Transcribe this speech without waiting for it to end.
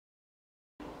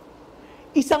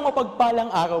Isang mapagpalang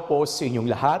araw po sa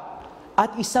inyong lahat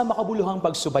at isang makabuluhang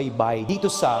pagsubaybay dito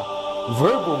sa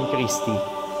Verbum Christi.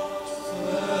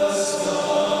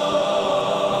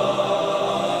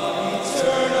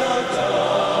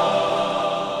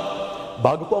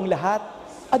 Bago po ang lahat,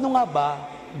 ano nga ba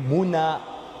muna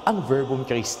ang Verbum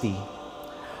Christi?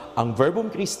 Ang Verbum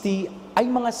Christi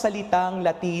ay mga salitang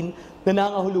Latin na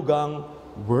nangangahulugang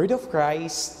Word of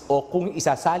Christ o kung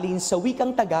isasalin sa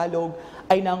wikang Tagalog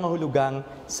ay nangangahulugang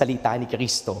Salita ni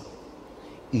Kristo.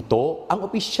 Ito ang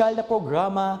opisyal na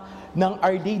programa ng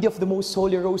Our Lady of the Most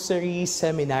Holy Rosary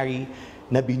Seminary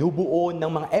na binubuo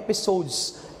ng mga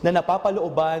episodes na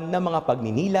napapalooban ng mga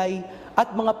pagninilay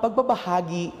at mga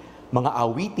pagbabahagi, mga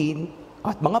awitin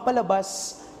at mga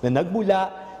palabas na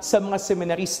nagmula sa mga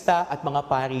seminarista at mga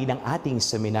pari ng ating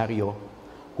seminaryo.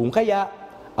 Kung kaya,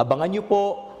 abangan niyo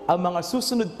po ang mga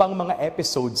susunod pang mga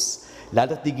episodes,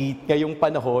 lalo't digit ngayong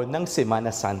panahon ng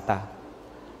Semana Santa.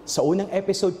 Sa unang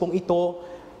episode pong ito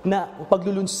na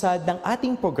paglulunsad ng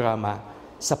ating programa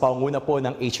sa pangunguna po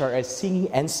ng HRS Singing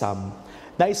Ensemble,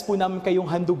 nais po namin kayong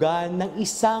handugan ng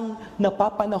isang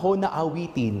napapanahon na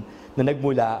awitin na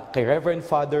nagmula kay Reverend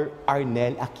Father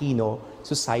Arnel Aquino,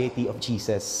 Society of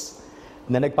Jesus,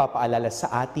 na nagpapaalala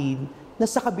sa atin na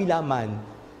sa kabila man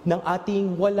ng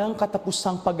ating walang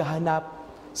katapusang paghahanap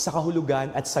sa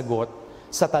kahulugan at sagot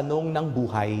sa tanong ng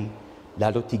buhay,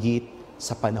 lalo tigit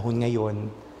sa panahon ngayon,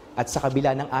 at sa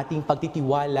kabila ng ating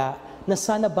pagtitiwala na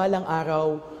sana balang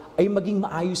araw ay maging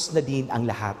maayos na din ang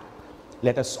lahat.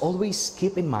 Let us always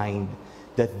keep in mind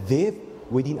that deep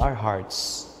within our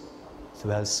hearts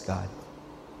dwells God.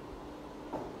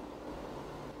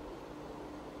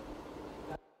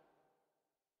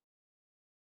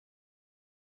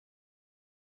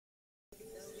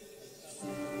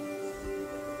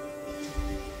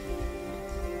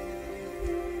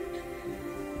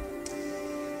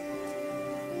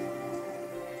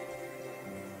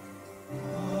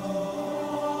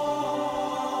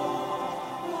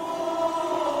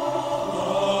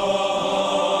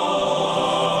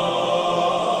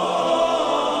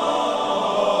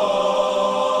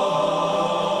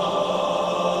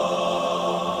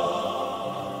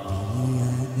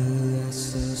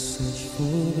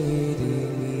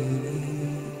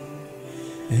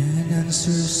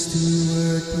 Answers to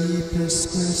our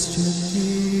deepest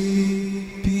questioning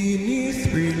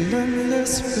beneath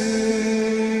relentless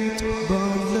faith,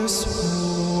 boundless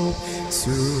hope,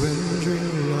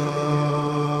 surrendering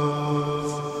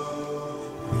love.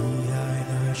 Behind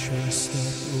our trust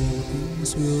that all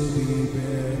things will be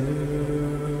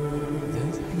better,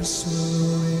 that the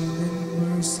sowing and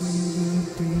mercy will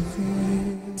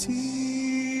prevail.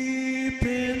 Deep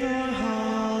in our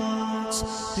hearts,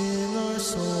 in our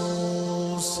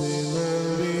souls, say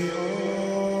Lord, we are.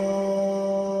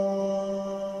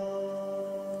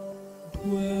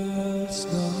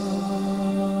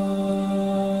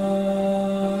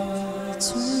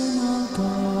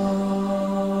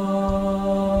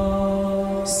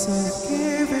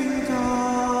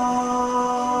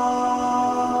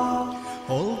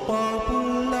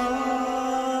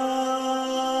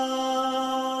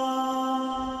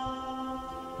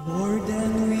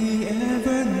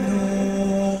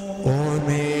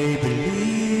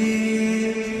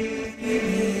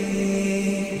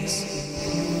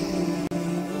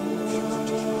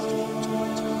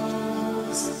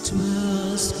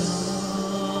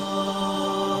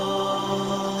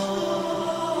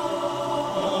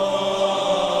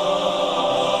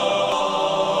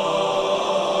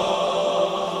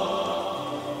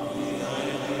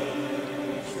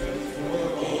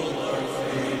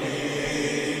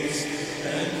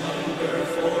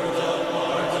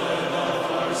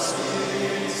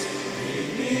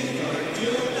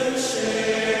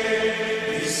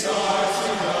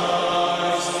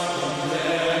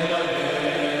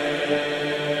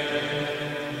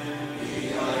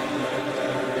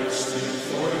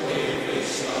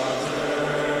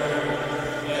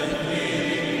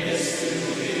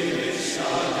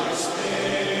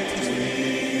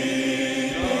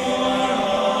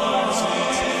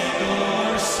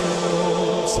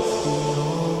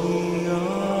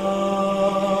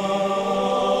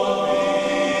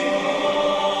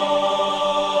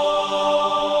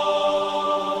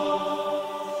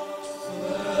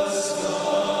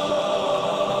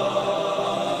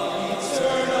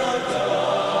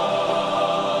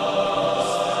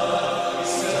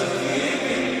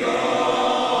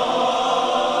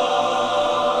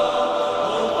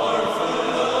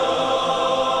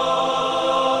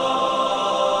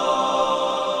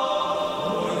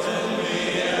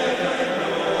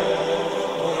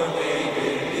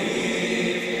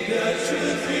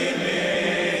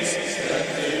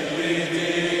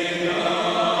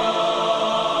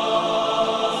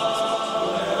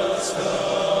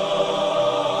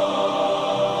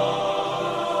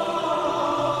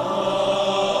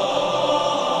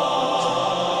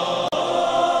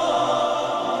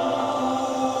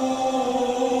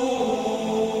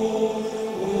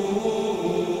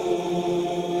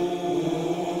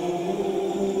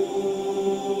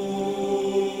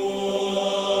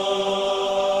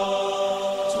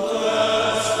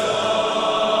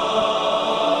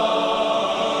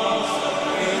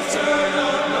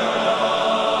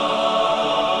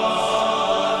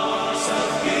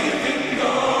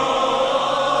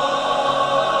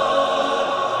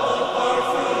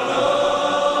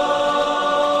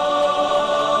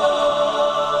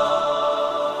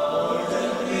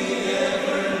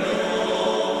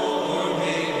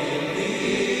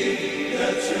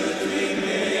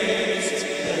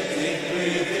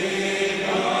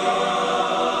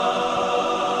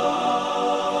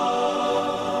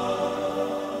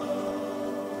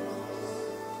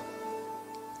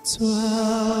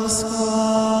 12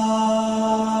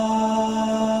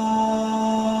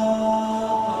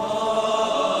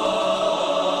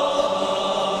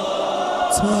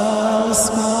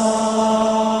 skies.